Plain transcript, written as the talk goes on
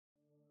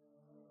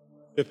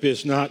Worship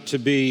is not to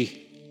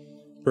be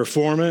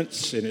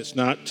performance, and it's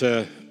not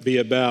to be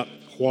about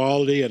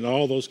quality and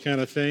all those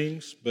kind of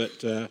things,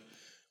 but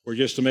we're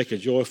just to make a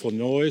joyful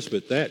noise,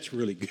 but that's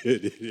really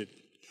good.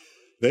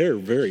 They're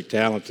very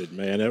talented,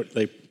 man.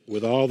 They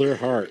with all their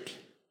heart.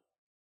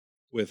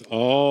 With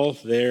all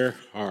their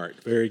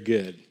heart. Very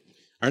good.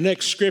 Our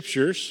next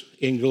scriptures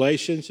in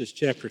Galatians is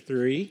chapter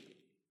 3.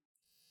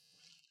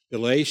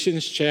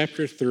 Galatians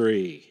chapter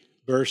 3,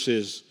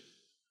 verses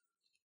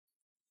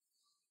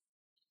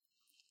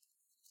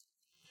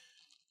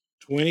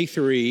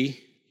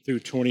 23 through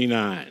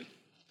 29.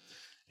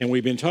 And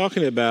we've been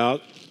talking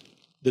about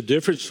the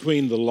difference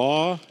between the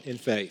law and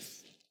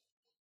faith.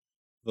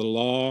 The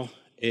law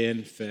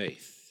and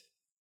faith.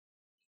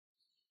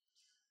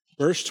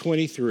 Verse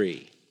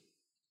 23.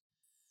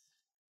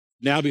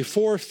 Now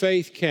before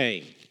faith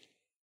came,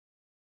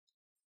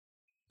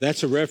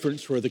 that's a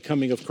reference for the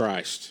coming of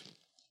Christ.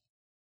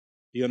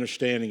 The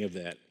understanding of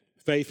that.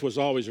 Faith was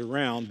always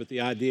around, but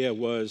the idea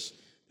was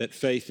that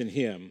faith in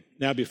him.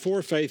 Now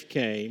before faith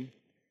came,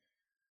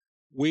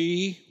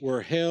 we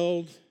were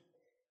held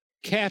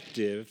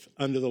captive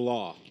under the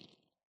law,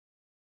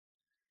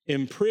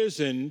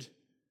 imprisoned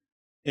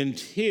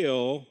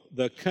until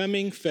the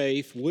coming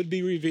faith would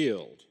be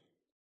revealed.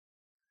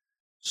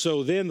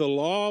 So then the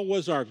law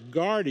was our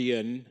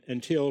guardian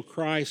until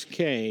Christ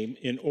came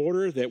in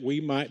order that we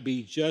might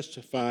be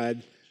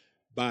justified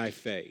by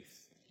faith.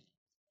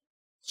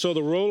 So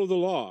the role of the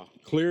law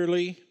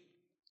clearly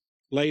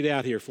laid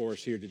out here for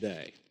us here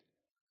today.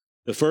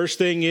 The first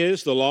thing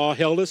is the law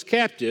held us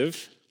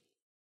captive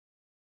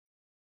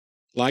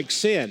like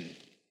sin.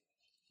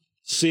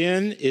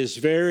 Sin is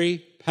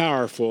very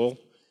powerful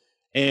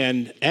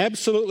and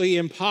absolutely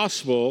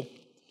impossible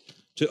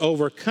to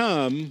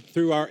overcome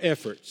through our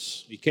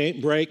efforts. You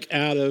can't break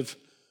out of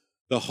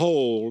the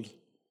hold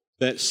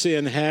that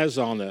sin has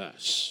on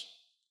us.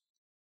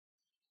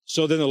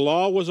 So then the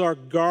law was our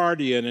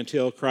guardian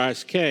until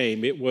Christ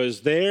came. It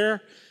was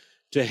there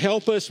to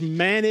help us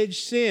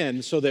manage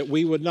sin so that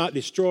we would not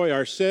destroy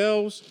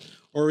ourselves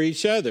or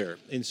each other.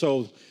 And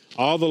so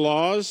all the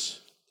laws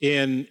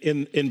in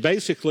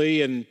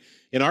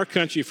our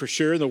country for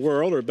sure, in the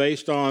world, are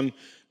based on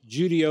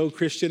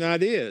Judeo-Christian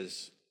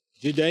ideas.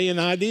 Judean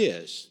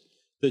ideas.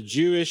 The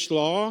Jewish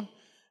law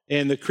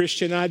and the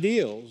Christian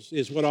ideals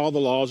is what all the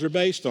laws are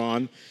based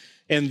on.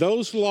 And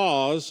those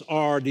laws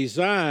are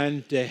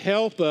designed to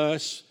help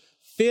us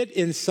fit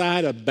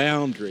inside a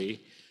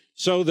boundary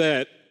so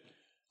that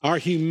our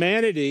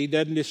humanity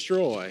doesn't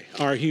destroy.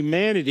 Our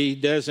humanity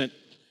doesn't,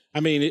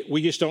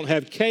 we just don't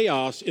have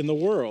chaos in the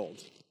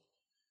world.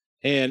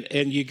 And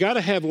you got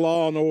to have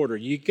law and order.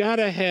 You got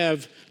to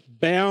have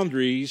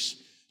boundaries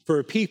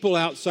for people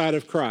outside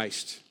of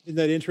Christ. Isn't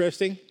that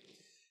interesting?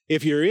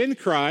 If you're in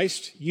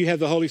Christ, you have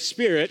the Holy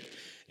Spirit,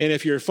 and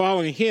if you're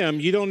following him,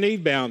 you don't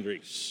need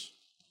boundaries.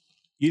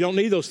 You don't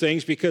need those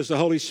things because the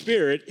Holy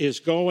Spirit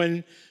is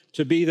going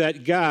to be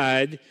that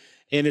guide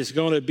and is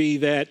going to be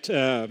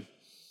that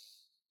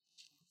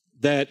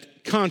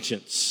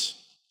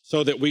conscience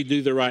so that we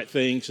do the right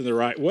things in the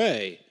right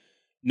way.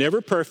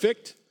 Never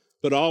perfect,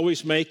 but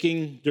always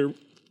making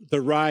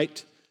the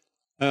right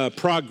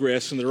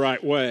progress in the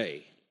right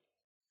way.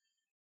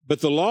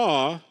 But the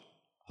law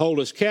hold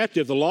us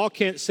captive. The law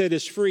can't set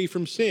us free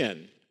from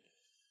sin.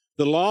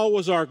 The law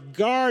was our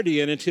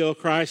guardian until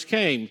Christ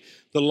came.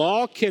 The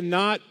law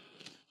cannot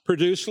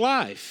produce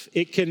life.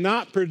 It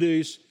cannot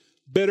produce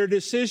better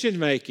decision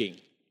making.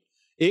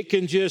 It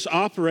can just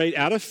operate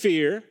out of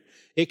fear.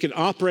 It can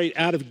operate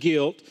out of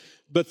guilt.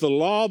 But the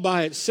law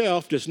by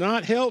itself does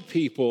not help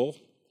people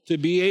to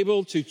be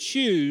able to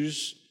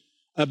choose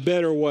a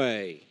better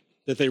way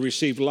that they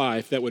receive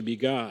life that would be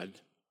God.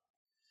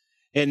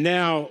 And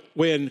now,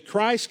 when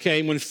Christ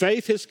came, when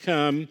faith has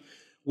come,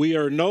 we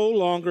are no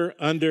longer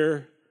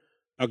under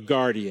a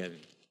guardian.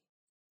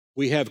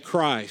 We have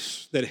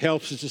Christ that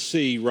helps us to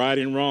see right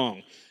and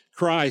wrong.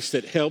 Christ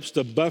that helps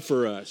to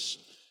buffer us.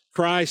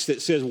 Christ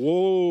that says,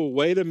 whoa,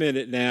 wait a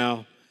minute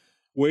now.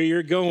 Where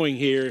you're going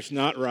here is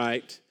not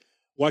right.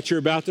 What you're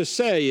about to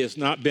say is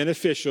not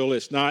beneficial.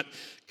 It's not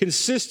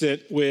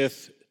consistent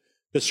with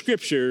the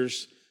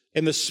Scriptures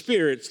and the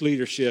Spirit's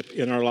leadership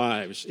in our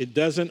lives. It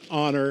doesn't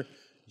honor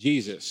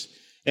Jesus.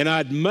 And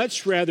I'd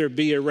much rather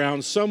be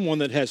around someone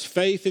that has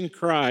faith in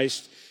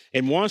Christ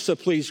and wants to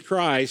please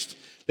Christ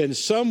than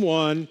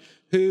someone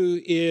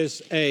who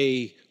is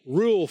a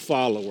rule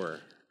follower.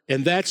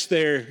 And that's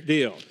their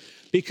deal.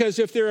 Because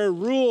if they're a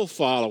rule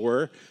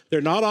follower, they're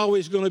not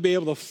always going to be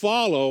able to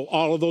follow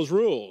all of those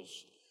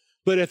rules.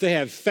 But if they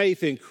have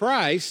faith in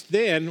Christ,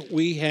 then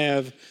we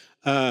have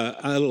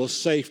a little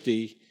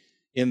safety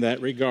in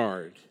that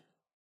regard.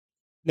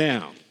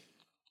 Now,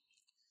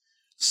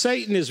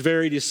 Satan is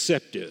very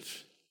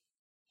deceptive.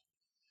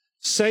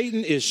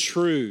 Satan is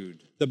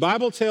shrewd. The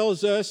Bible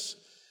tells us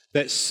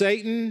that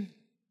Satan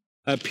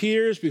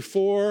appears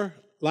before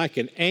like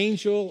an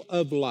angel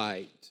of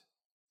light.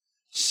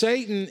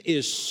 Satan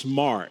is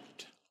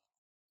smart.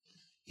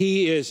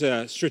 He is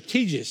a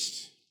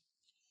strategist.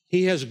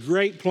 He has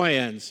great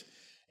plans.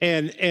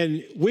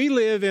 And we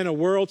live in a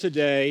world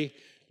today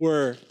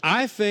where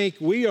I think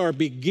we are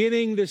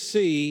beginning to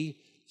see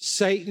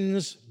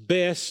Satan's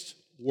best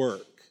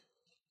work.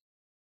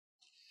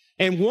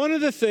 And one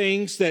of the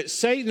things that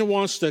Satan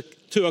wants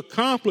to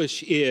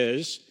accomplish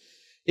is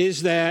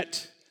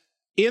that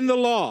in the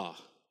law,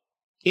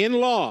 in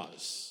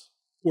laws,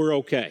 we're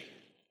okay.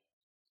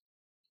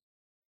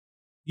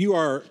 You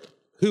are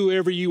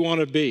whoever you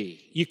want to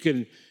be. You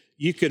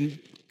can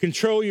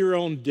control your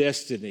own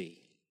destiny.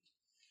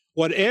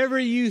 Whatever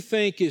you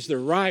think is the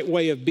right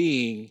way of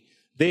being,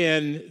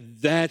 then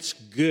that's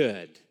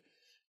good.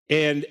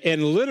 And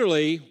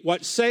literally,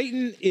 what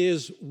Satan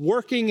is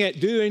working at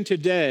doing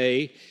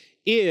today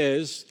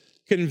is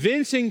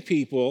convincing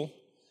people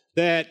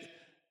that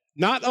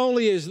not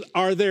only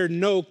are there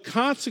no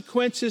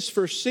consequences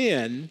for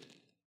sin,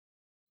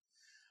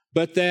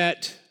 but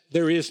that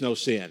there is no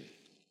sin.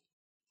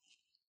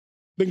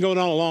 Been going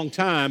on a long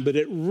time, but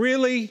it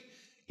really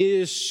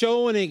is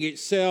showing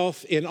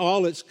itself in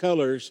all its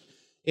colors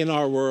in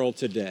our world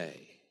today.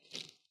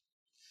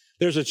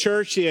 There's a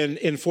church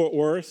in Fort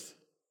Worth,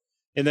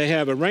 and they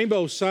have a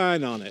rainbow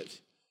sign on it.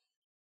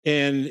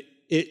 And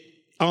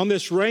on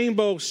this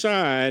rainbow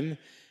sign,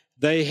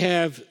 they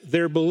have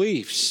their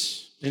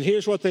beliefs. And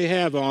here's what they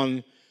have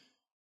on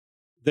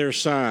their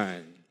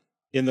sign.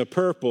 In the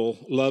purple,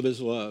 love is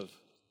love.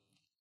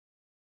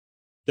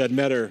 Doesn't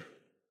matter.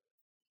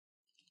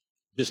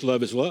 Just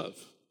love is love.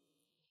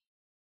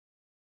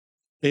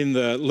 In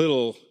the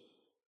little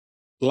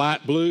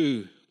light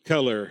blue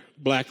color,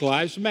 Black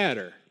Lives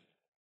Matter.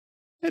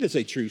 That is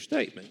a true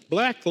statement.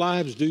 Black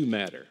lives do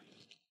matter.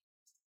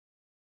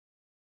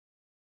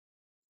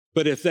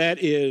 But if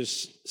that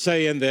is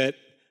saying that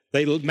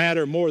they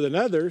matter more than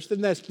others,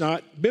 then that's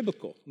not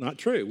biblical, not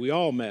true. We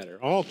all matter.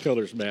 All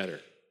colors matter.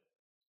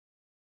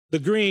 The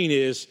green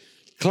is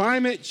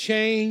climate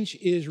change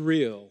is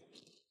real.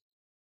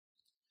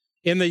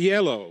 In the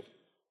yellow,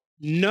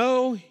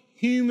 no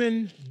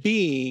human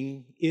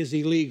being is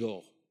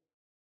illegal.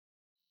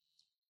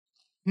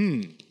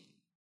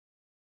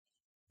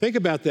 Think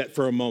about that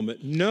for a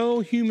moment. No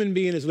human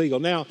being is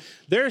legal. Now,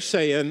 they're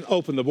saying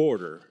open the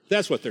border.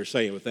 That's what they're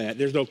saying with that.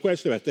 There's no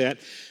question about that.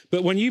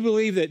 But when you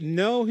believe that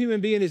no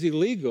human being is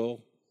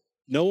illegal,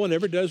 no one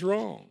ever does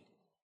wrong.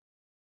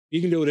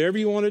 You can do whatever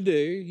you want to do.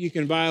 You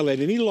can violate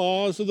any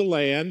laws of the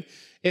land,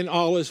 and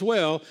all is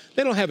well.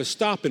 They don't have a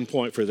stopping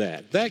point for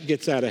that. That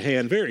gets out of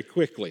hand very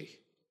quickly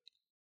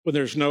when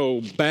there's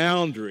no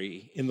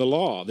boundary in the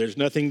law. There's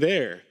nothing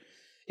there.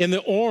 In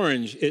the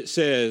orange, it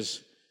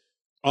says,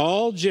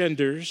 all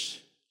genders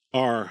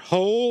are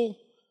whole,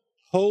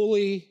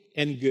 holy,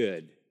 and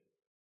good.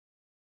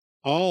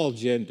 All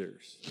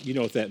genders. You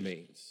know what that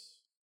means.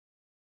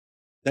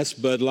 That's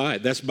Bud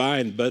Light. That's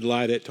buying Bud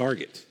Light at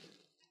Target.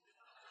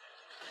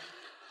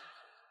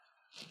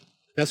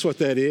 That's what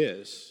that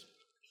is.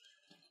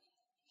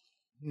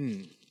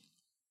 And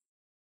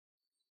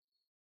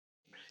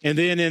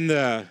then in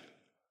the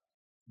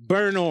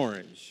burnt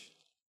orange,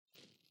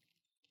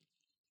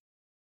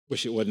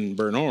 wish it wasn't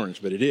burnt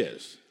orange, but it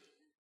is.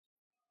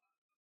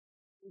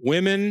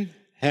 Women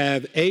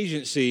have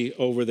agency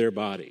over their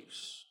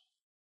bodies.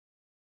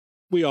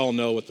 We all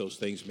know what those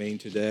things mean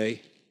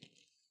today.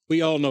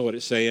 We all know what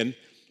it's saying.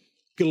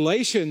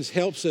 Galatians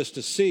helps us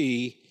to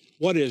see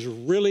what is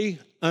really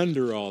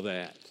under all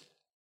that.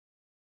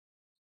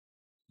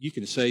 You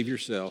can save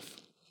yourself.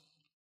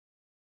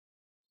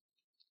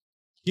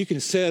 You can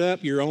set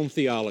up your own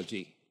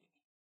theology.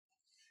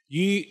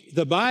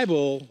 The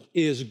Bible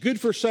is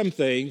good for some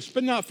things,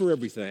 but not for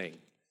everything.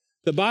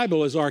 The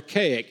Bible is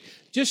archaic.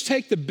 Just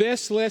take the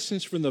best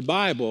lessons from the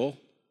Bible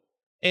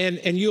and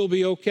you'll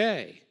be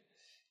okay.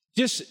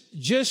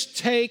 Just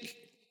take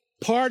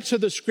parts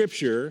of the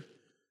Scripture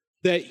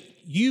that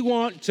you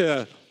want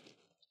to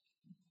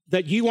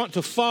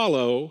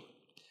follow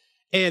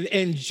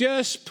and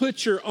just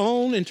put your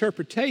own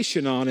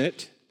interpretation on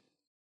it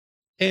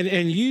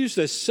and use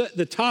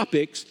the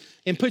topics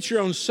and put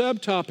your own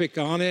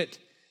subtopic on it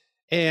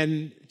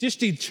and just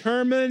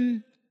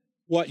determine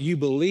what you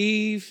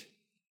believe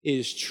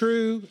is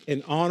true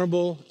and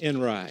honorable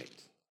and right.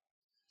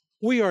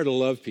 We are to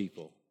love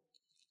people.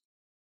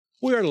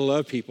 We are to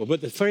love people.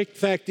 But the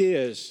fact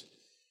is,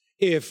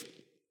 if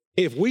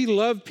we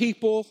love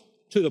people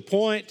to the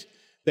point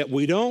that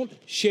we don't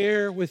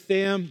share with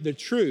them the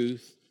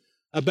truth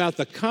about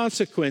the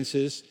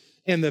consequences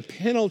and the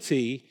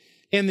penalty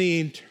and the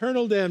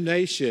eternal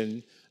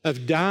damnation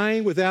of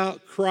dying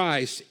without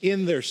Christ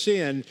in their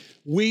sin,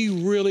 we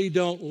really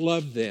don't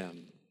love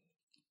them.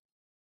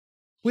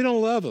 We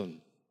don't love them.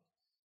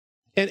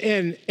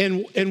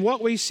 And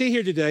what we see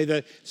here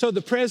today, so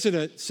the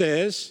President of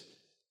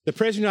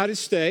the United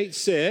States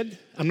said,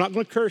 I'm not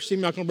going to curse him,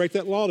 I'm not going to break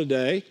that law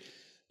today,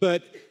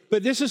 but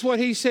this is what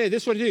he said,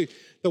 this is what he do.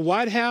 The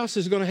White House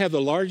is going to have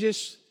the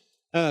largest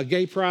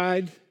gay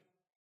pride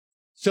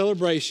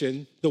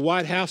celebration the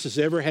White House has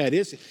ever had.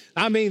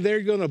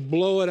 They're going to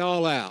blow it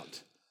all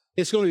out.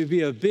 It's going to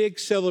be a big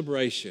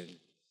celebration.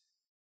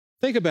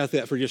 Think about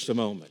that for just a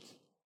moment.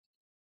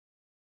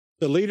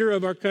 The leader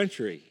of our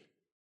country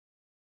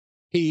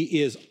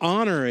He is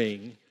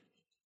honoring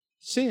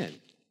sin.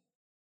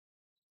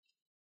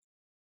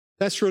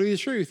 That's really the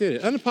truth, isn't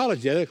it?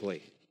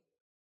 Unapologetically.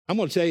 I'm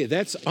going to tell you,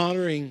 that's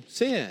honoring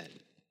sin.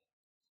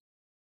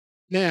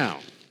 Now,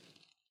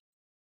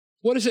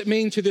 what does it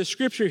mean to this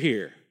scripture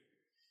here?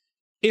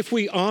 If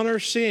we honor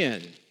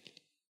sin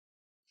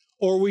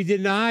or we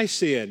deny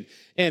sin,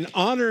 and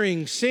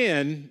honoring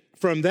sin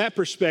from that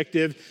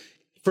perspective,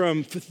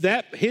 from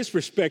his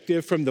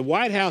perspective, from the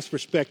White House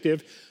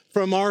perspective,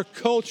 from our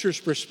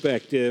culture's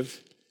perspective,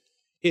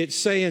 it's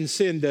saying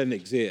sin doesn't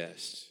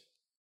exist.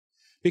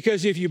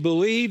 Because if you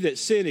believe that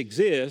sin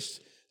exists,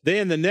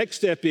 then the next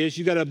step is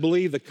you got to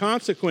believe the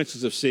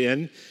consequences of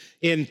sin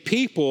in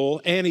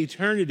people and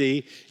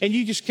eternity, and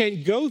you just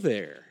can't go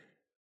there.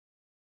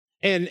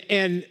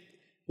 And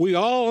we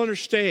all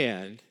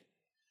understand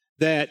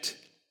that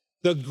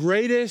the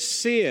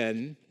greatest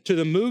sin to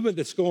the movement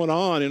that's going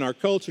on in our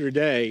culture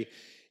today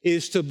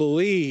is to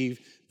believe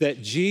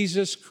that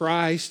Jesus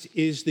Christ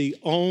is the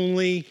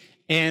only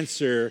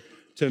answer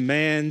to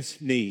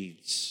man's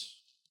needs.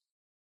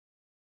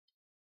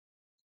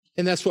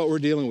 And that's what we're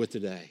dealing with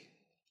today.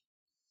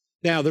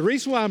 Now, the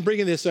reason why I'm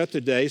bringing this up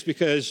today is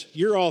because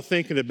you're all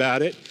thinking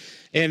about it,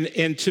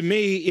 and to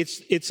me,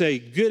 it's a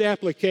good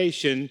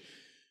application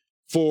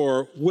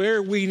for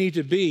where we need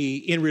to be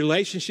in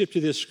relationship to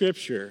this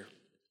scripture.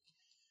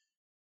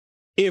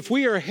 If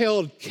we are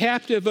held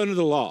captive under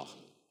the law,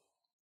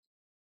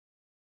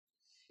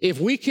 if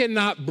we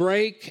cannot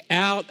break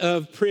out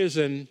of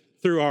prison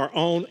through our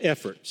own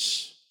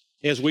efforts,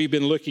 as we've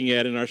been looking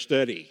at in our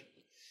study,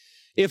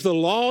 if the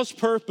law's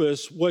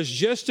purpose was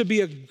just to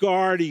be a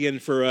guardian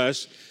for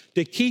us,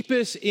 to keep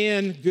us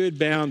in good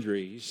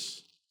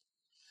boundaries,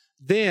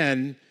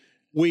 then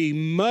we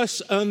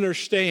must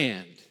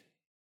understand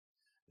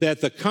that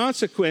the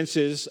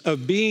consequences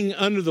of being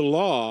under the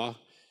law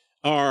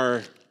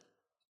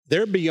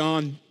they're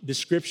beyond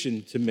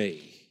description to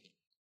me.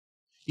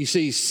 You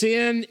see,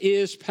 sin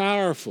is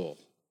powerful.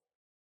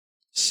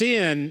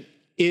 Sin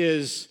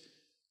is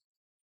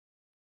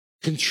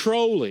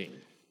controlling.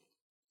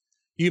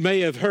 You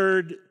may have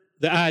heard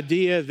the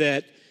idea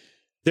that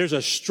there's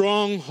a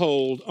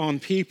stronghold on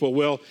people.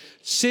 Well,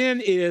 sin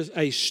is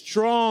a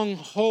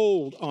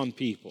stronghold on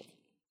people.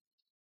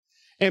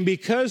 And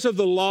because of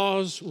the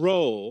law's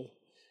role,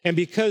 and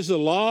because the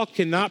law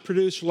cannot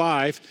produce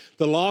life,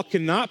 the law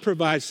cannot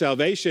provide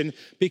salvation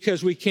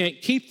because we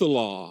can't keep the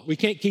law. We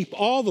can't keep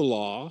all the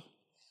law.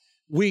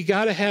 We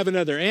got to have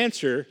another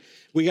answer.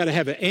 We got to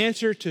have an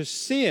answer to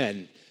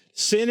sin.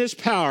 Sin is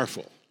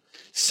powerful.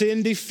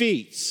 Sin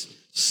defeats.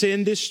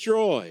 Sin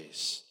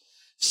destroys.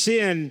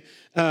 Sin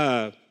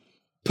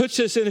puts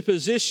us in a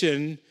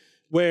position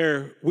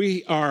where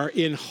we are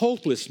in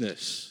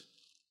hopelessness.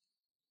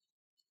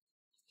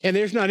 And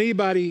there's not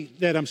anybody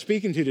that I'm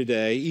speaking to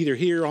today, either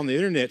here or on the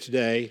internet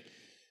today,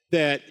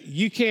 that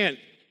you can't,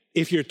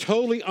 if you're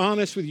totally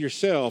honest with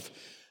yourself,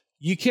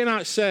 you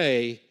cannot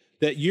say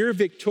that you're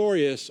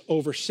victorious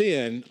over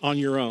sin on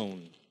your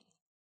own.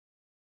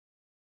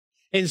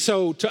 And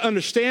so to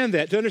understand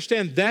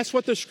that's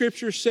what the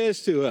scripture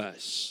says to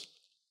us,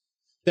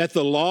 that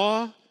the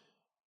law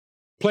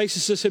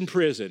places us in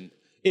prison.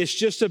 It's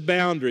just a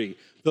boundary.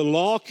 The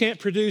law can't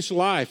produce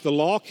life. The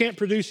law can't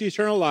produce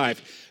eternal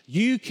life.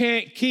 You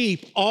can't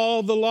keep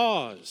all the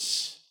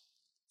laws.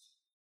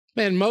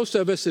 Man, most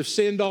of us have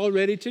sinned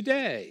already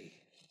today.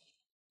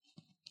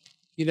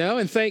 You know,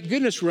 and thank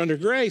goodness we're under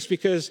grace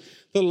because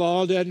the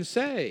law doesn't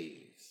save.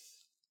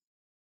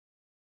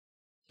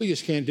 We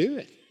just can't do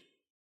it.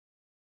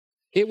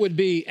 It would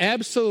be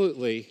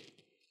absolutely,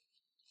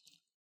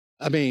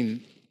 I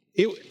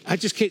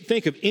just can't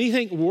think of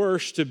anything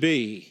worse to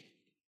be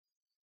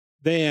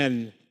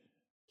than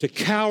to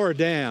cower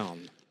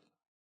down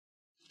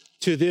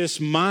to this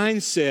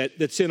mindset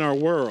that's in our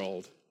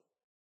world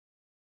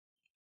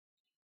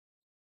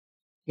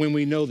when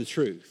we know the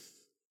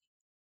truth.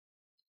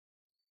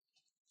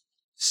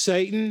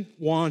 Satan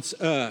wants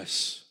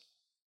us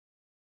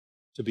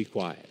to be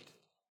quiet.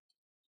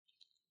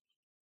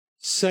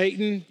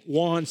 Satan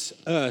wants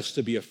us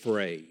to be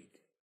afraid.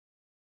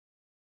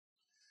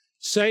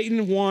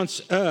 Satan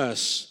wants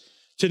us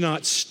to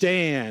not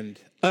stand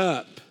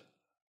up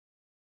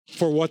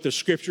for what the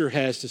scripture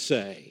has to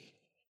say.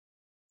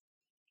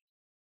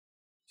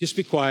 Just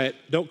be quiet.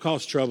 Don't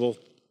cause trouble.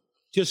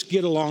 Just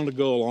get along to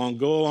go along.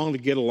 Go along to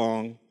get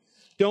along.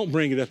 Don't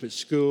bring it up at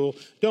school.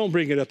 Don't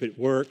bring it up at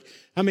work.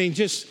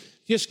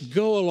 Just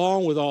go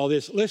along with all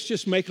this. Let's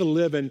just make a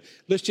living.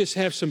 Let's just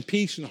have some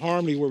peace and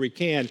harmony where we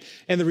can.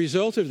 And the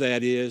result of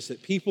that is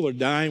that people are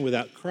dying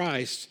without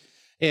Christ,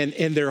 and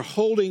they're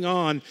holding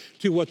on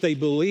to what they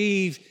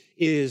believe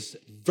is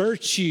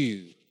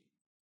virtue.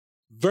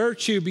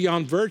 Virtue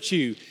beyond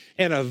virtue,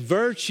 and a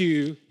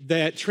virtue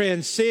that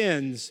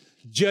transcends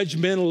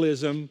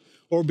judgmentalism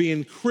or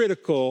being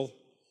critical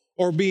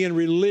or being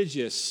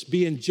religious,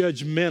 being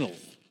judgmental.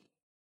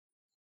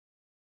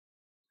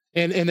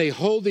 And they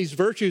hold these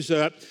virtues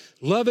up.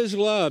 Love is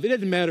love. It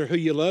doesn't matter who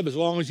you love as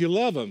long as you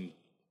love them.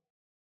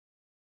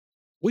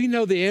 We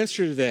know the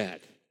answer to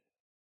that.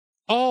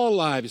 All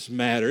lives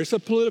matter. It's a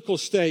political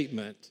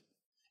statement.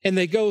 And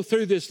they go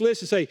through this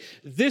list and say,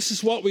 this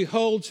is what we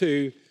hold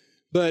to,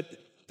 but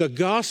the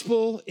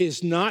gospel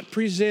is not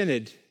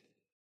presented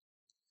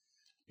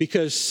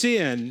because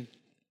sin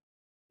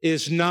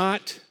is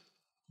not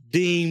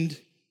deemed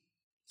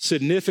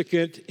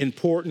significant,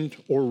 important,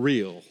 or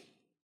real.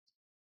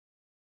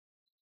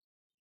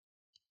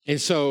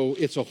 And so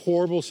it's a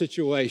horrible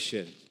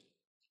situation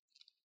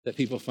that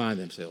people find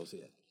themselves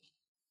in.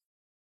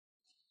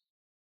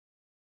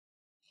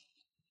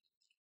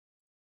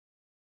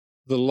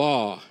 The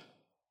law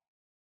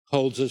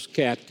holds us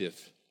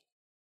captive.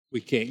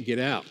 We can't get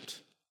out.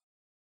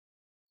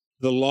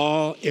 The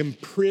law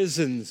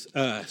imprisons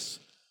us.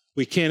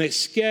 We can't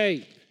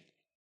escape.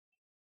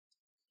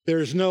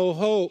 There's no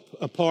hope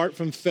apart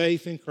from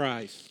faith in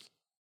Christ.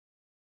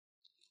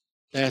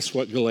 That's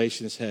what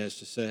Galatians has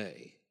to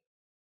say.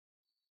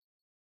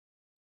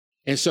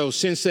 And so,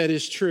 since that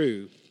is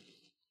true,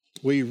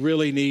 we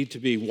really need to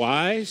be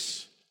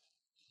wise.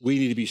 We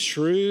need to be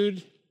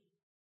shrewd.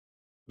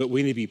 But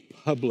we need to be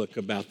public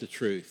about the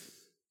truth.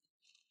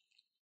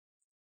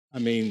 I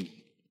mean,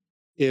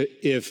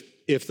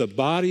 if the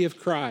body of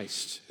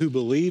Christ who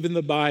believe in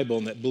the Bible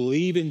and that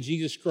believe in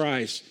Jesus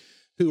Christ,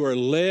 who are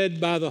led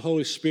by the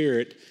Holy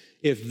Spirit,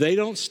 if they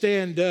don't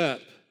stand up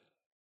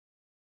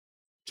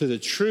to the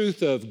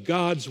truth of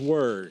God's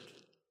word,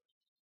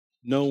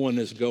 no one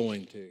is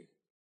going to.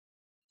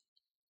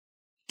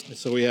 And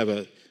so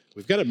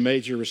we've got a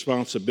major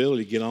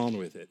responsibility to get on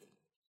with it,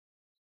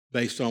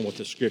 based on what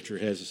the Scripture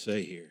has to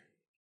say here.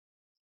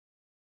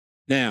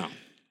 Now,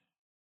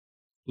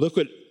 look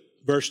what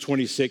verse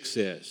 26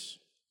 says.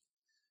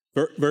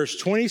 Verse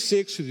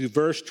 26 through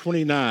verse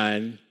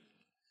 29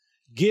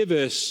 give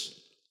us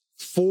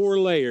 4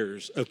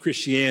 layers of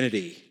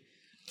Christianity,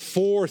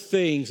 4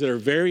 things that are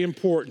very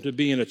important to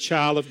being a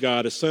child of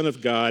God, a son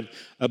of God,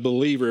 a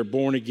believer,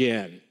 born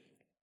again.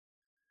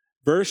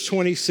 Verse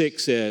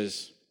 26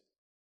 says,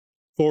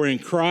 "For in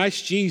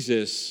Christ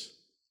Jesus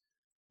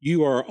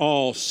you are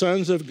all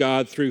sons of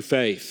God through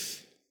faith."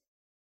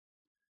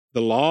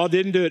 The law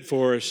didn't do it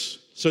for us,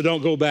 so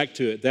don't go back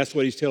to it. That's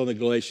what he's telling the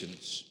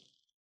Galatians.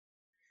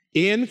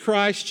 In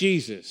Christ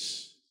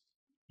Jesus,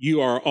 you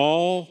are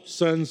all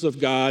sons of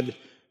God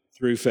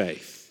through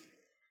faith.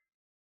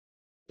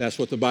 That's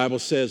what the Bible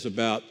says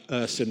about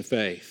us in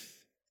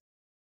faith.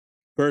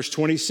 Verse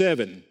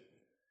 27,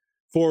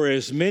 "For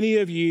as many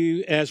of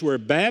you as were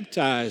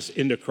baptized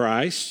into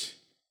Christ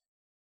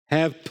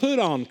have put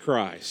on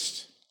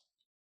Christ."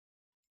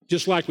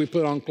 Just like we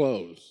put on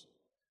clothes.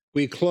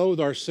 We clothe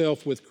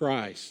ourselves with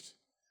Christ.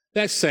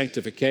 That's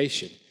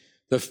sanctification.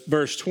 The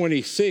verse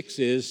 26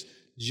 is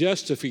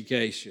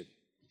justification.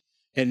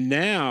 And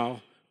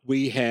now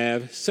we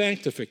have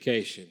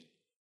sanctification.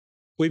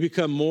 We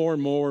become more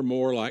and more and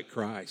more like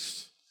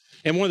Christ.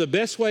 And one of the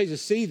best ways to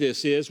see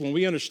this is when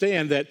we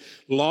understand that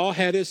law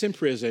had us in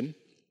prison,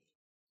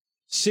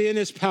 sin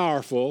is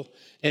powerful,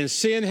 and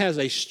sin has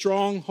a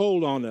strong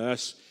hold on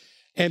us.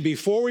 And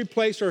before we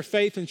place our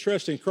faith and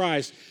trust in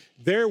Christ,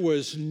 there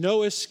was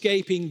no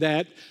escaping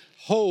that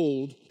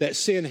hold that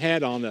sin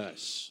had on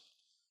us.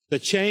 The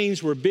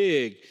chains were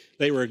big.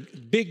 They were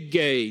big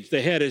gauge.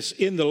 They had us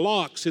in the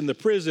locks in the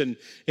prison,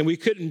 and we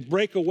couldn't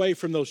break away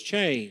from those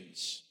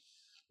chains.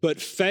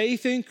 But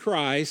faith in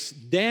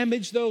Christ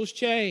damaged those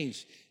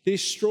chains,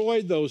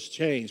 destroyed those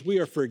chains. We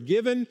are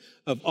forgiven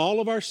of all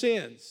of our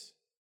sins.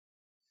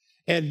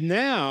 And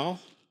now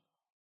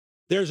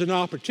there's an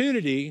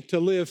opportunity to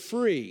live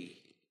free.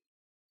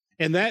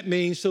 And that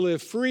means to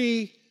live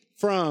free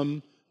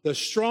from the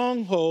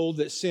stronghold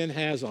that sin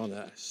has on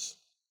us.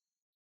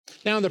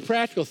 Now, the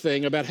practical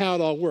thing about how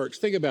it all works,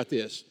 think about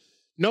this.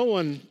 No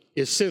one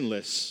is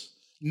sinless.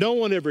 No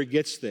one ever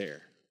gets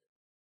there.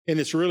 And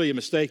it's really a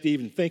mistake to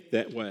even think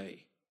that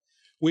way.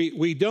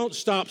 We don't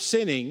stop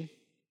sinning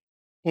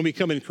when we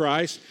come in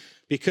Christ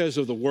because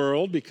of the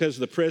world, because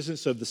of the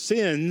presence of the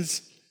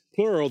sins,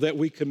 plural, that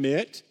we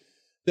commit,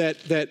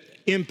 that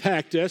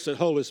impact us, that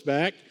hold us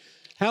back.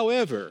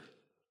 However,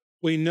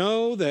 we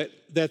know that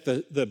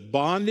the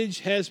bondage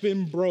has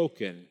been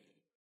broken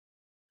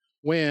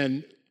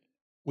when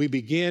we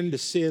begin to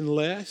sin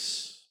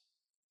less.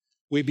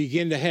 We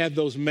begin to have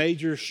those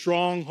major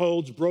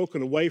strongholds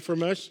broken away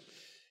from us.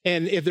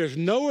 And if there's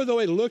no other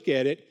way to look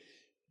at it,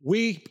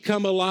 we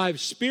come alive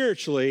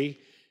spiritually,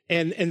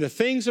 and the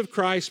things of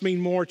Christ mean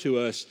more to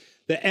us.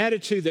 The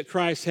attitude that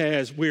Christ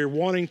has, we're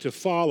wanting to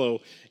follow,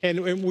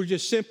 and we're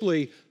just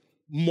simply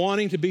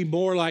wanting to be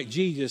more like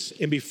Jesus.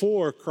 And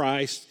before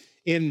Christ,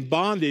 in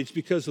bondage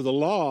because of the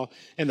law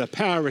and the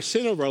power of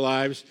sin over our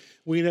lives,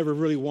 we never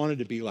really wanted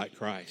to be like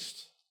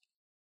Christ.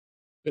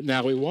 But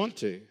now we want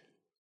to.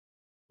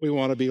 We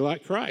want to be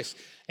like Christ.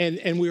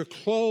 And we're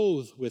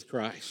clothed with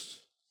Christ.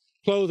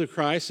 Clothed with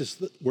Christ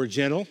is we're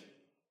gentle,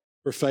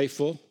 we're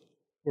faithful,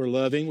 we're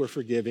loving, we're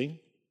forgiving,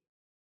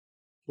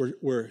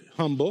 we're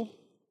humble,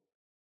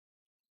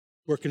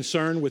 we're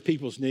concerned with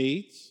people's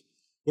needs,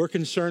 we're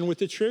concerned with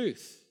the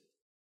truth.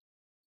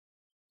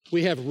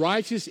 We have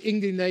righteous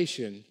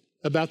indignation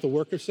about the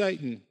work of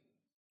Satan.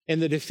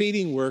 and the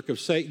defeating work of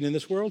Satan in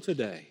this world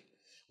today.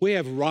 We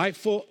have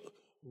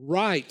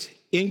right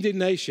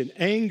indignation,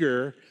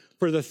 anger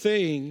for the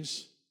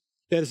things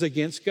that is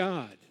against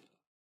God.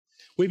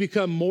 We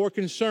become more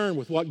concerned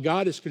with what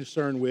God is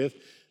concerned with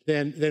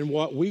than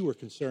what we were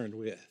concerned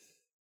with.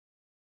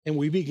 And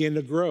we begin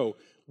to grow.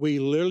 We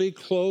literally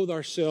clothe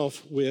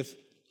ourselves with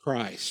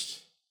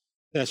Christ.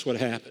 That's what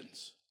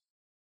happens.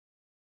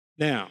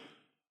 Now,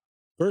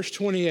 verse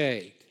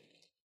 28.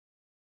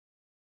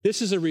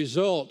 This is a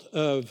result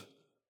of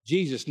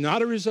Jesus,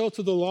 not a result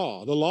of the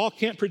law. The law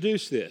can't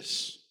produce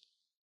this.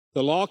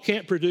 The law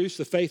can't produce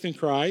the faith in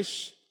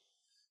Christ.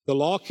 The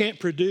law can't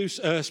produce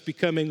us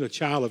becoming the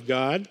child of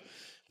God.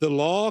 The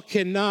law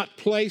cannot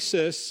place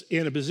us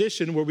in a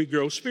position where we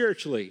grow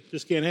spiritually.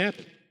 This can't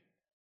happen.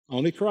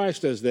 Only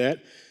Christ does that.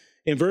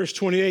 In verse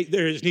 28,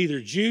 there is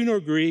neither Jew nor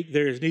Greek,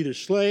 there is neither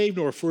slave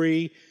nor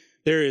free,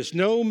 there is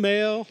no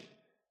male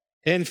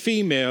and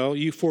female,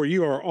 for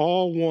you are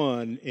all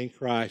one in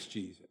Christ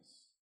Jesus.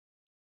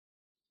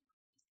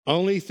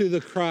 Only through the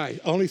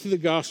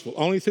gospel,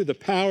 only through the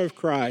power of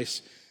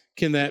Christ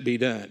can that be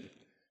done.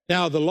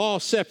 Now, the law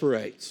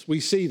separates. We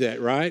see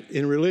that, right?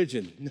 In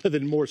religion,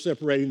 nothing more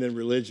separating than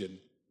religion.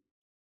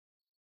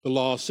 The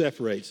law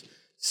separates.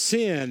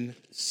 Sin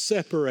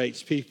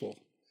separates people.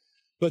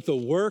 But the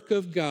work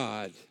of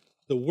God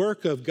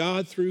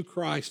through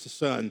Christ the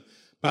Son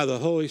by the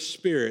Holy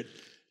Spirit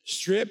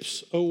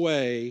strips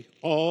away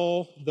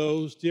all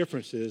those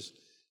differences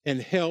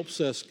and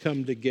helps us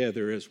come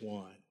together as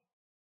one.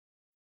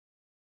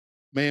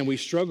 Man, we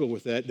struggle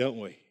with that, don't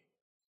we?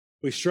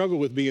 We struggle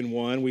with being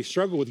one. We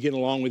struggle with getting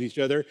along with each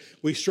other.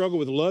 We struggle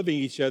with loving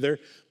each other.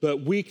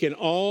 But we can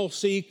all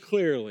see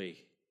clearly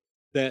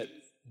that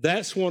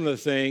that's one of the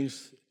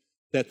things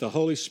that the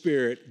Holy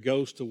Spirit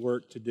goes to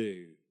work to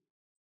do.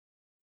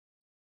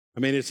 I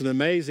mean, it's an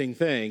amazing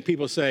thing.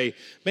 People say,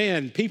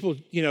 man, people,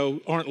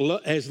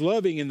 aren't as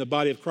loving in the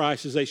body of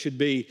Christ as they should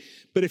be.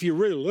 But if you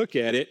really look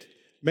at it,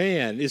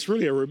 man, it's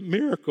really a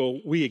miracle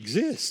we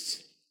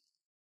exist.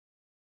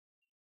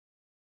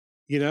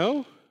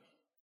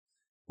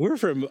 We're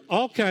from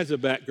all kinds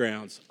of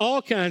backgrounds,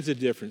 all kinds of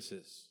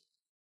differences.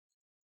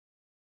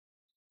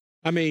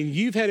 I mean,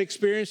 you've had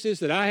experiences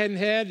that I hadn't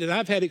had, and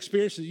I've had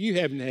experiences you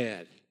haven't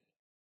had.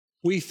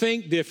 We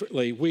think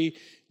differently.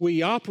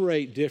 We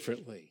operate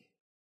differently.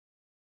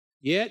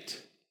 Yet,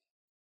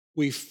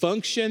 we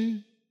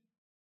function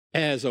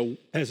as a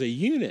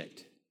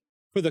unit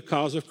for the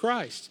cause of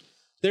Christ.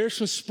 There's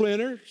some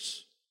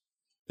splinters.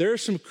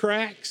 There's some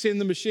cracks in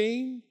the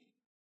machine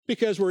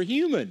because we're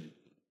human.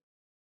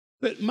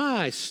 But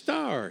my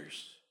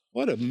stars,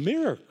 what a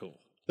miracle.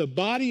 The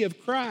body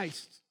of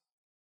Christ.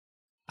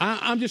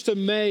 I'm just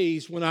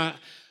amazed when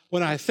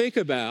I think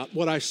about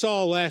what I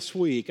saw last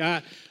week.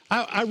 I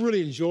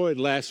really enjoyed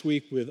last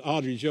week with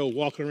Audrey Joe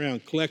walking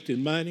around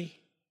collecting money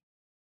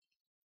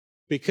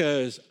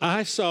because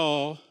I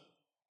saw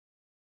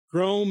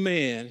grown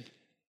men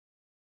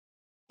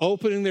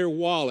opening their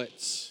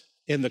wallets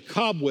and the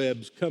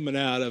cobwebs coming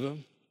out of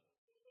them.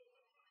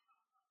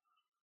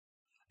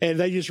 And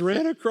they just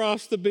ran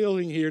across the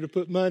building here to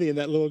put money in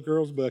that little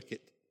girl's bucket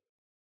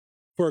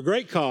for a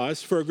great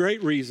cause, for a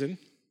great reason,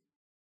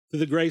 to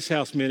the Grace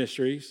House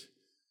Ministries.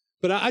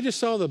 But I just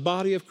saw the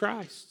body of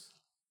Christ.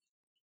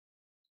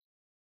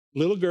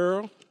 Little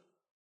girl,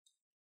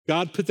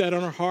 God put that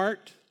on her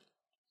heart.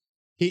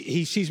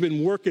 She's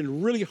been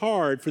working really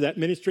hard for that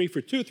ministry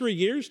for 2 or 3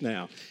 years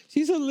now.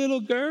 She's a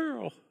little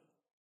girl.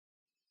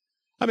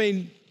 I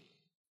mean,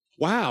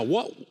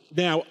 wow.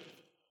 Now,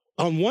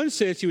 on one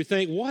sense, you would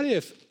think, what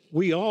if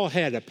we all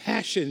had a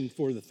passion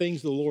for the things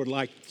of the Lord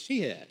like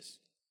she has?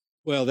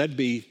 Well, that'd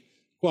be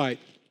quite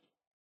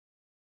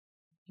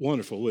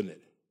wonderful, wouldn't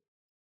it?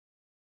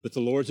 But the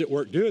Lord's at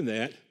work doing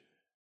that.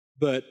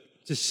 But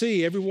to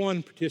see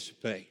everyone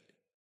participate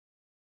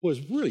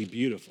was really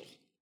beautiful.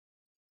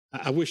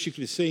 I wish you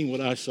could have seen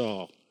what I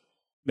saw.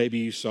 Maybe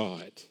you saw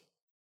it.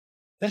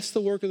 That's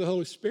the work of the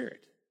Holy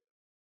Spirit.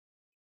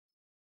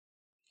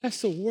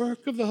 That's the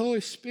work of the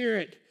Holy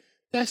Spirit.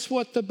 That's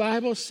what the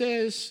Bible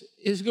says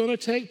is going to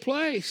take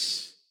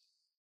place.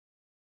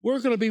 We're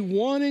going to be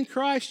one in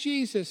Christ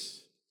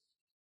Jesus.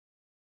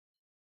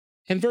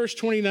 And verse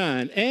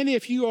 29, and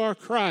if you are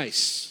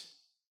Christ,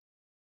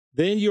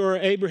 then you are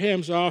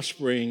Abraham's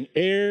offspring,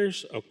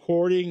 heirs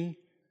according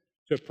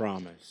to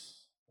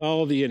promise.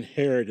 All the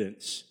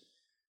inheritance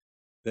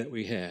that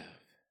we have.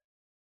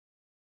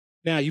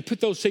 Now, you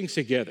put those things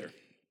together.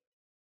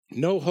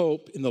 No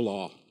hope in the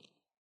law.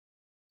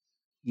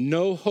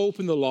 No hope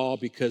in the law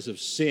because of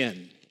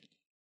sin.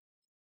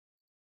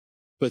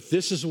 But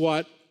this is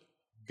what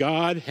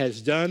God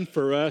has done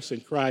for us in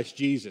Christ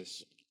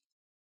Jesus.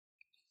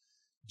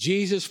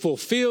 Jesus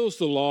fulfills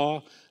the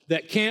law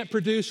that can't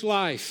produce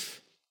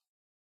life.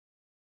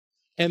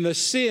 And the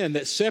sin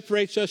that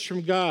separates us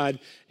from God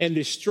and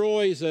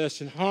destroys us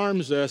and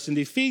harms us and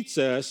defeats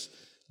us,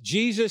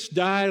 Jesus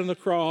died on the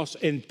cross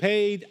and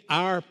paid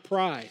our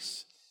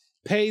price,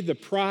 paid the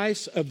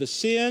price of the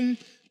sin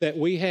that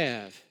we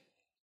have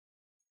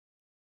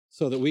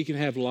so that we can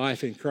have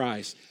life in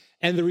Christ.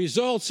 And the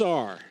results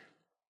are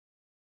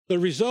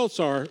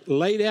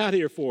laid out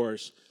here for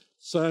us.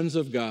 Sons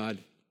of God,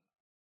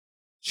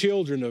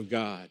 children of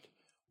God.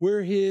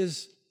 We're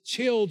his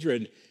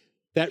children.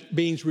 That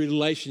means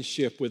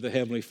relationship with the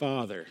Heavenly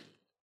Father.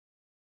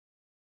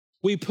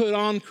 We put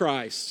on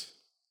Christ.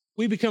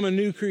 We become a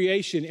new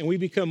creation, and we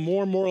become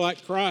more and more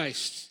like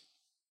Christ.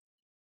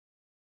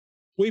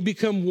 We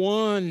become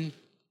one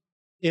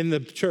in the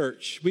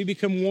church. We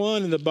become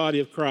one in the body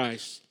of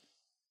Christ.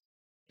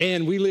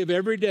 And we live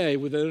every day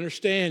with an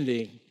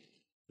understanding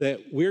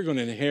that we're going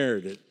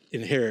to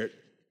inherit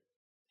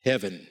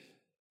heaven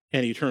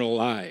and eternal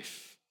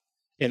life.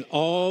 And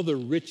all the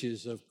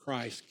riches of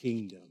Christ's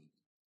kingdom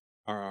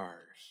are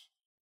ours.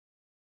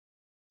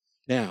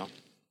 Now,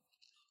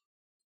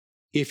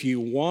 if you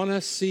want to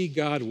see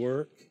God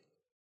work,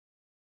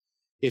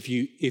 if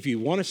you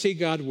want to see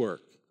God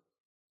work,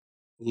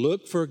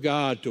 look for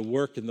God to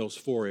work in those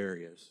 4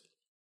 areas.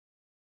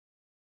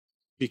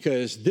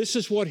 Because this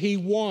is what he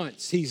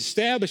wants. He's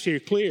established here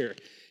clear.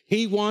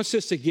 He wants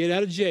us to get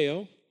out of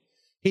jail.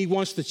 He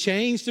wants the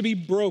chains to be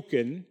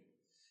broken.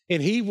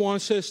 And he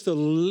wants us to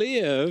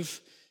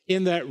live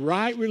in that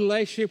right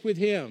relationship with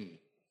him.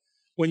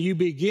 When you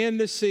begin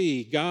to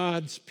see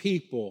God's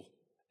people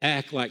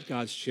act like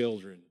God's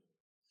children,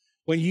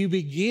 when you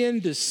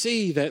begin to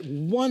see that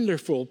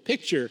wonderful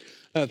picture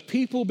of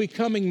people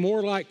becoming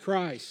more like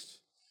Christ,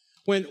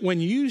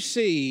 when you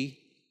see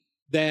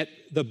that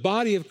the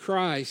body of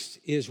Christ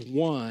is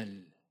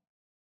one,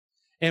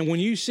 and when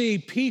you see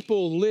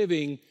people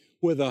living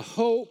with a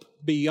hope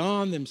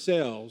beyond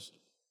themselves,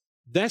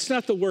 that's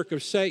not the work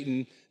of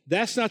Satan.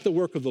 That's not the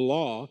work of the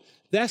law.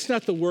 That's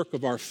not the work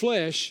of our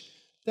flesh.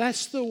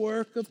 That's the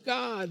work of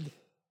God.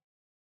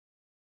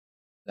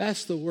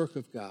 That's the work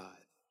of God.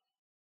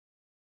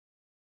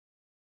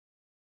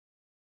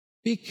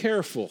 Be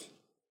careful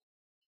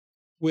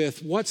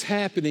with what's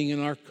happening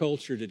in our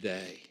culture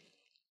today.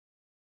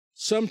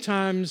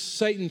 Sometimes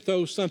Satan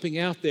throws something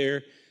out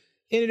there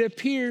and it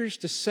appears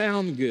to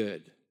sound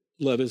good.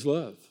 Love is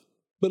love,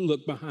 but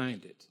look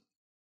behind it.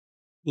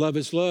 Love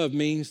is love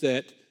means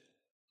that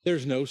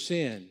there's no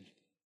sin.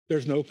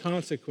 There's no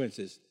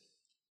consequences.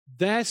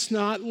 That's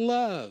not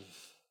love.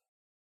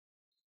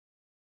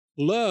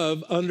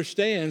 Love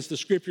understands, the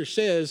scripture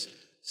says,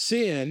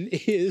 sin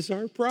is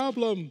our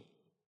problem.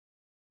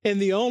 And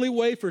the only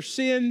way for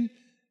sin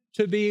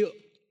to be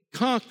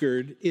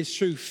conquered is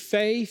through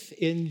faith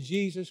in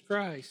Jesus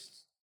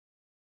Christ.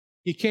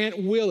 You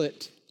can't will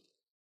it.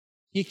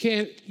 You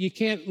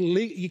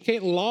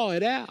can't law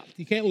it out.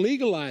 You can't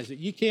legalize it.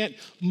 You can't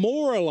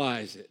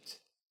moralize it.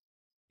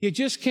 You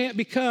just can't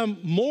become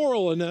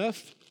moral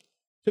enough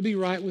to be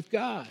right with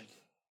God.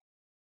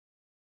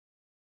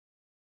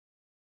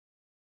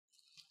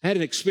 I had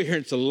an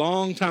experience a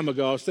long time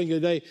ago. I was thinking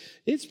today,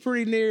 it's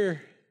pretty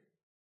near,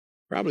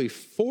 probably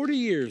 40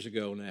 years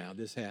ago now,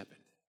 this happened.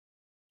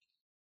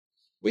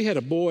 We had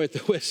a boy at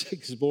the West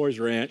Texas Boys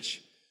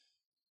Ranch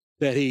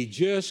that he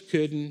just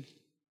couldn't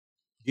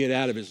get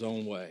out of his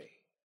own way.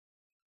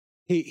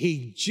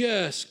 He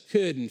just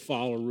couldn't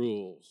follow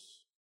rules.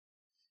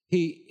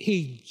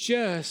 He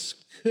just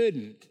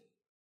couldn't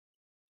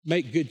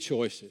make good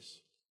choices.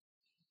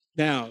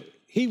 Now,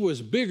 he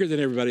was bigger than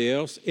everybody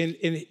else,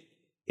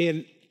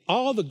 and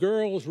all the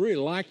girls really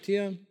liked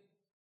him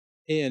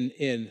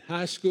in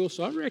high school,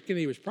 so I reckon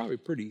he was probably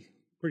pretty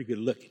good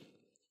looking.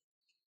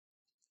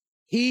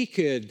 He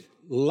could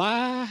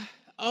lie.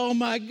 Oh,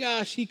 my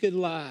gosh, he could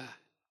lie.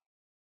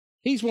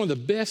 He's one of the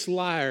best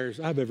liars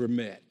I've ever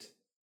met.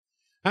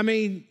 I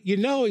mean, you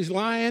know he's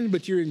lying,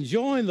 but you're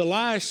enjoying the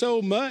lie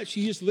so much,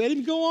 you just let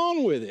him go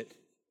on with it.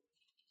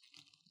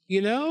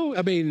 You know,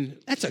 I mean,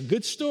 that's a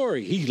good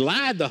story. He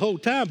lied the whole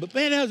time, but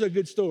man, that was a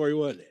good story,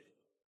 wasn't it?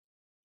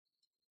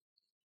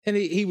 And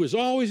he was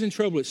always in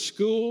trouble at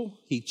school.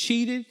 He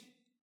cheated.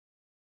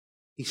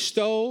 He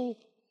stole.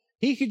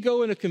 He could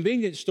go in a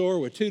convenience store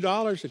with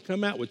 $2 and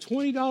come out with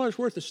 $20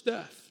 worth of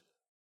stuff.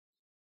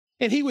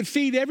 And he would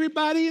feed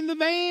everybody in the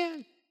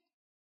van.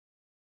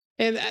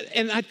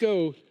 And I'd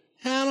go,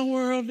 how in the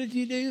world did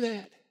you do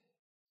that?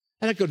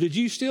 And I'd go, did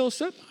you steal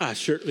something? I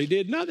certainly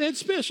did not. They had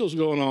specials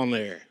going on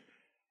there.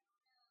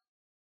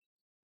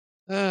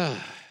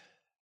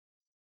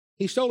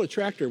 He stole a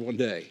tractor one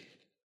day.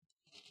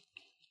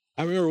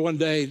 I remember one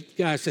day, the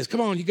guy says,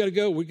 come on, you got to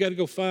go. We got to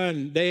go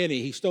find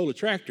Danny. He stole a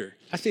tractor.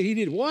 I said, he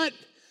did what?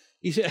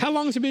 He said, how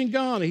long has he been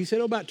gone? He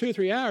said, about 2 or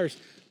 3 hours.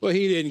 Well,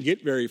 he didn't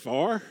get very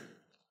far.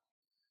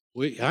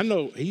 I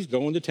know he's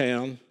going to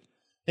town.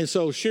 And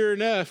so sure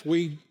enough,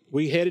 we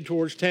headed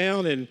towards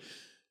town and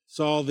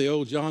saw the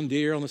old John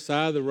Deere on the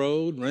side of the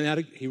road.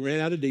 He ran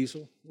out of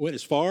diesel, went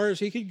as far as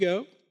he could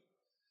go.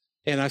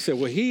 And I said,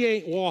 well, he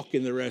ain't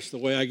walking the rest of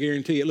the way, I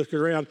guarantee you. Look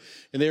around,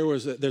 and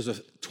there's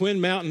a Twin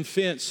Mountain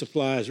fence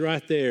supplies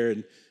right there.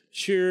 And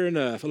sure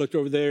enough, I looked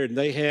over there, and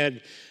they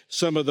had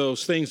some of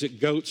those things that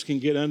goats can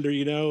get under,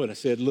 you know. And I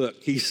said, look,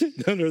 he's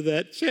sitting under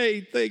that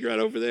shade thing right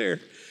over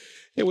there.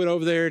 He went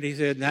over there, and he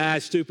said, nah,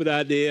 stupid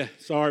idea.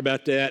 Sorry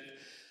about that.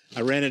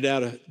 I ran it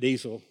out of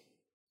diesel.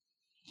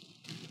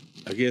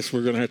 I guess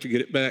we're going to have to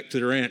get it back to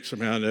the ranch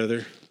somehow or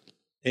another.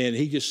 And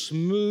he just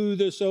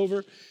smoothed us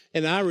over.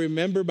 And I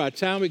remember by the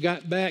time we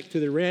got back to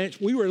the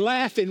ranch, we were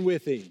laughing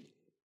with him.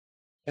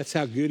 That's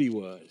how good he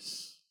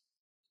was.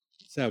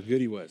 That's how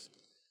good he was.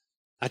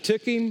 I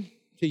took him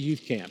to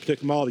youth camp, took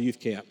them all to youth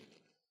camp.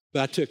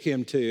 But I took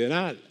him too.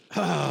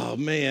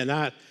 And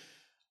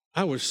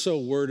I was so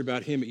worried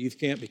about him at youth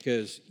camp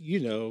because,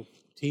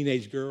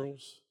 teenage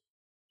girls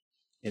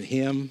and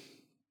him.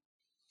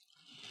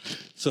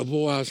 So,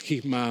 boy, I was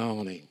keeping my eye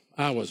on him.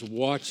 I was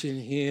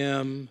watching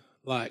him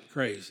like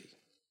crazy.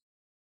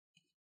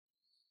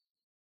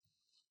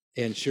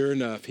 And sure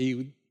enough,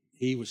 he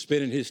was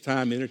spending his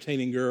time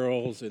entertaining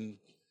girls, and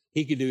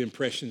he could do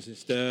impressions and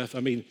stuff.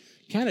 I mean,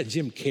 kind of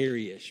Jim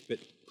Carrey-ish, but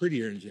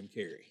prettier than Jim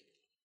Carrey.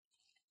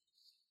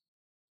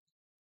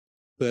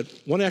 But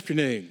one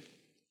afternoon,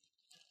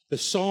 the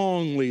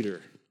song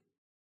leader,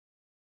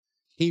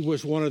 he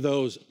was one of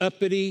those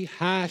uppity,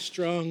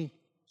 high-strung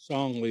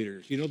song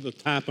leaders. You know the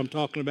type I'm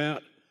talking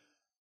about?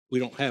 We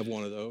don't have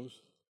one of those,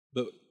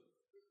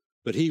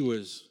 but he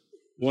was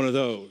one of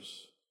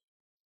those.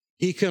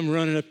 He come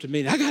running up to me,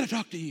 and I got to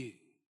talk to you.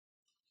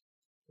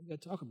 What you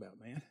got to talk about,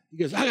 man? He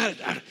goes,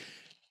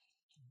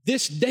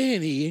 this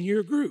Danny in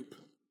your group.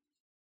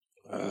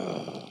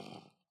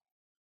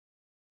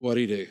 What'd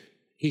he do?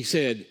 He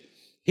said,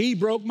 he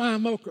broke my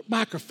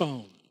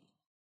microphone.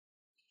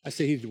 I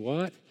said, he did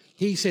what?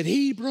 He said,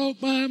 he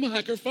broke my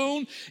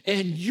microphone,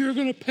 and you're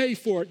going to pay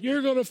for it.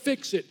 You're going to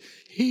fix it.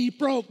 He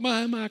broke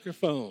my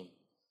microphone.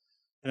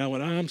 And I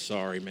went, I'm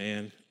sorry,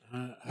 man.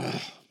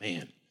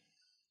 Man.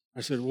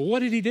 I said, well, what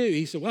did he do?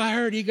 He said, well, I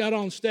heard he got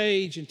on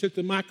stage and took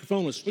the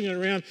microphone and swinging it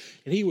around,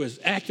 and he was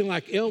acting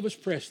like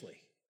Elvis Presley.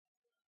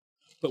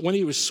 But when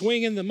he was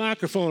swinging the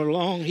microphone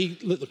along, he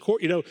lit the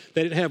cord.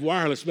 They didn't have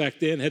wireless back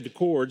then, had the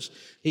cords.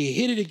 He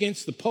hit it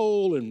against the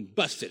pole and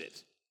busted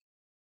it.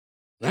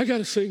 I got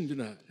to sing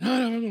tonight.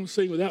 I'm going to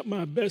sing without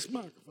my best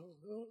microphone.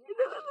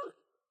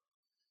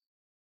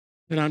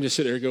 And I'm just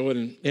sitting there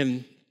going,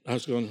 and I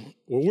was going,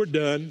 well, we're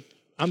done.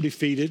 I'm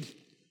defeated.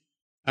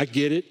 I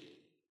get it.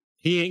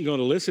 He ain't going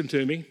to listen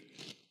to me.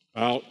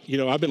 I've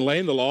been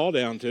laying the law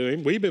down to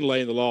him. We've been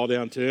laying the law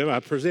down to him. I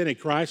presented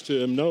Christ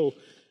to him. No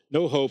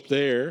hope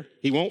there.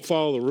 He won't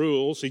follow the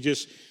rules.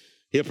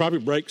 He'll probably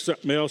break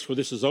something else when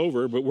this is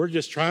over, but we're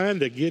just trying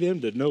to get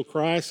him to know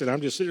Christ, and I'm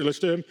just sitting there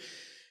listening to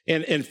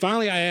him. And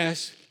finally I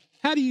asked,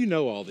 how do you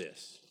know all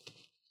this?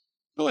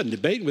 I wasn't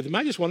debating with him.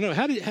 I just want to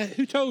know,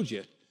 who told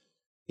you?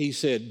 He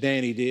said,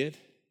 Danny did.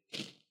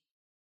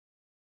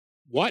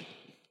 What?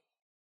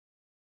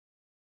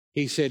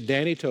 He said,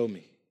 Danny told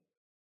me.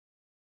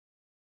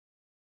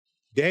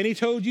 Danny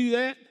told you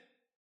that?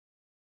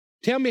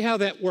 Tell me how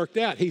that worked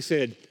out. He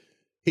said,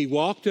 he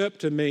walked up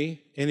to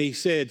me and he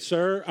said,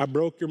 sir, I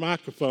broke your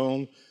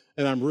microphone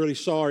and I'm really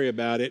sorry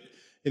about it.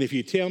 And if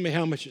you tell me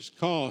how much it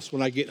costs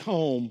when I get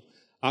home,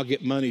 I'll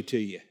get money to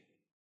you.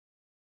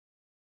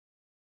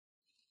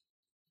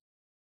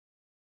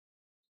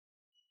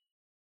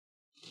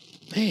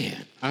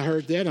 Man, I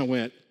heard that and I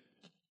went,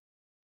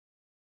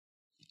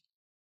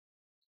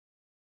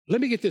 let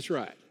me get this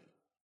right.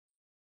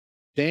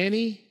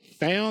 Danny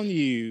found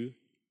you,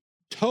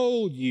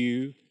 told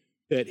you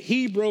that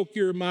he broke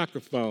your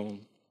microphone,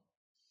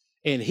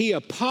 and he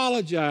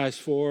apologized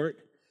for it,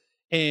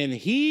 and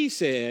he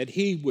said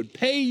he would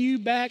pay you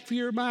back for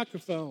your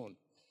microphone.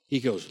 He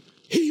goes,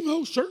 he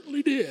most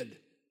certainly did.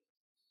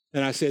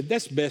 And I said,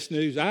 that's the best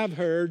news I've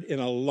heard in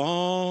a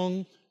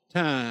long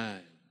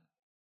time.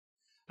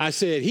 I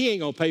said, he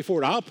ain't going to pay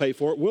for it. I'll pay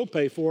for it. We'll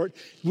pay for it.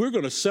 We're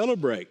going to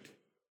celebrate.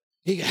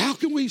 How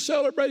can we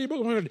celebrate?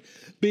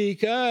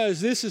 Because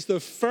this is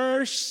the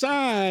first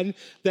sign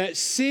that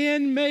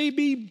sin may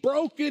be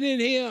broken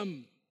in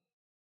him.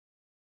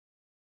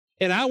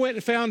 And I went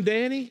and found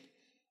Danny,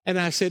 and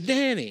I said,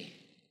 Danny,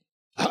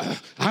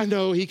 I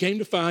know he came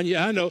to find you.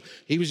 I know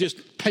he was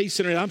just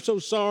pacing around. I'm so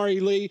sorry,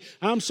 Lee.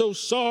 I'm so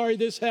sorry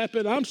this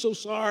happened. I'm so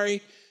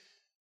sorry.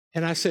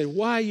 And I said,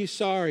 why are you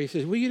sorry? He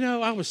said,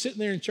 well, I was sitting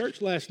there in church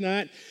last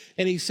night,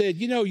 and he said,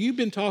 you've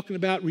been talking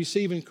about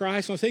receiving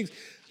Christ and all things.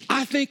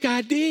 I think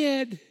I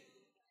did.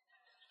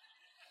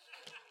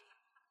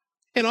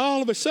 And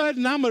all of a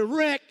sudden, I'm a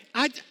wreck.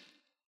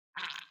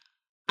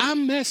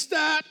 I'm messed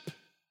up,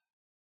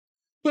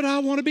 but I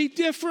want to be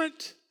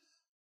different.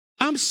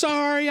 I'm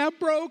sorry I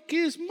broke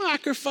his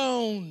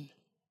microphone.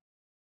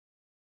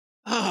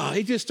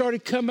 He just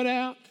started coming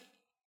out.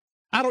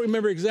 I don't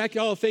remember exactly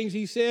all the things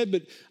he said,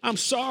 but I'm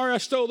sorry I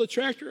stole the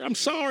tractor. I'm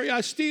sorry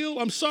I steal.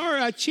 I'm sorry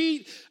I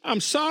cheat.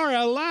 I'm sorry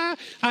I lie.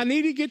 I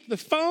need to get the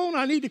phone.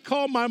 I need to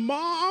call my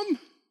mom.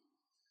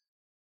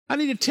 I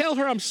need to tell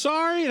her I'm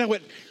sorry. And I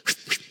went,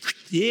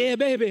 yeah,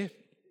 baby.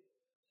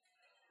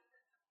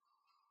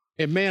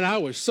 And man, I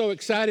was so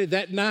excited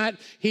that night.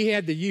 He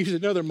had to use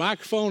another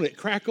microphone. It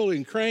crackled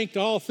and cranked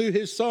all through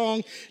his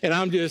song. And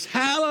I'm just,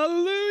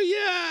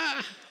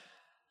 hallelujah.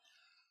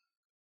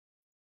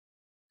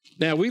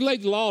 Now, we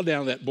laid the law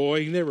down that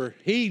boy.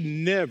 He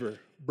never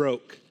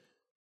broke.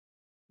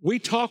 We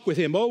talked with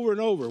him over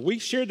and over. We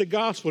shared the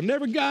gospel,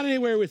 never got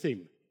anywhere with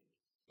him.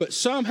 But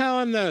somehow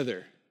or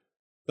another,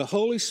 the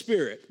Holy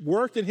Spirit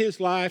worked in his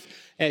life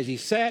as he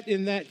sat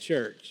in that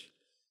church.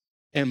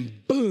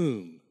 And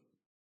boom,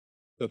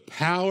 the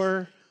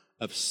power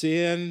of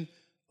sin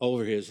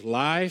over his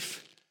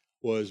life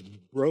was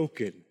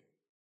broken.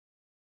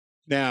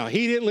 Now,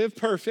 he didn't live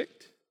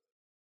perfect.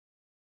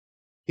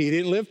 He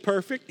didn't live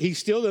perfect. He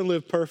still doesn't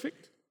live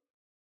perfect.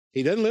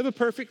 He doesn't live a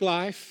perfect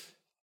life.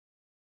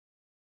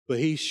 But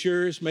he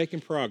sure is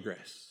making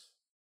progress.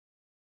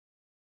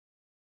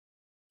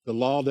 The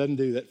law doesn't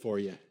do that for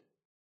you.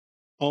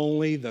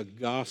 Only the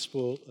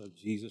gospel of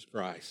Jesus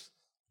Christ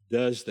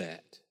does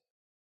that.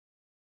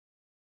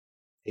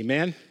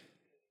 Amen?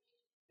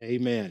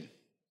 Amen.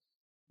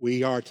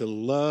 We are to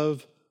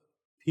love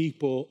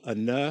people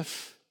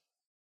enough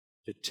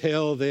to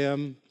tell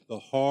them the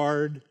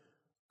hard,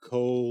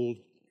 cold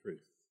truth.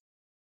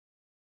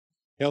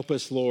 Help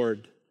us,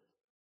 Lord,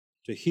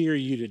 to hear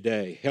you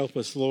today. Help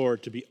us,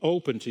 Lord, to be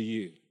open to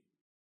you.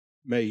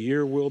 May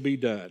your will be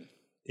done.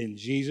 In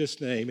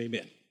Jesus' name,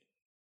 amen.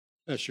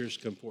 Ushers,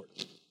 come forward.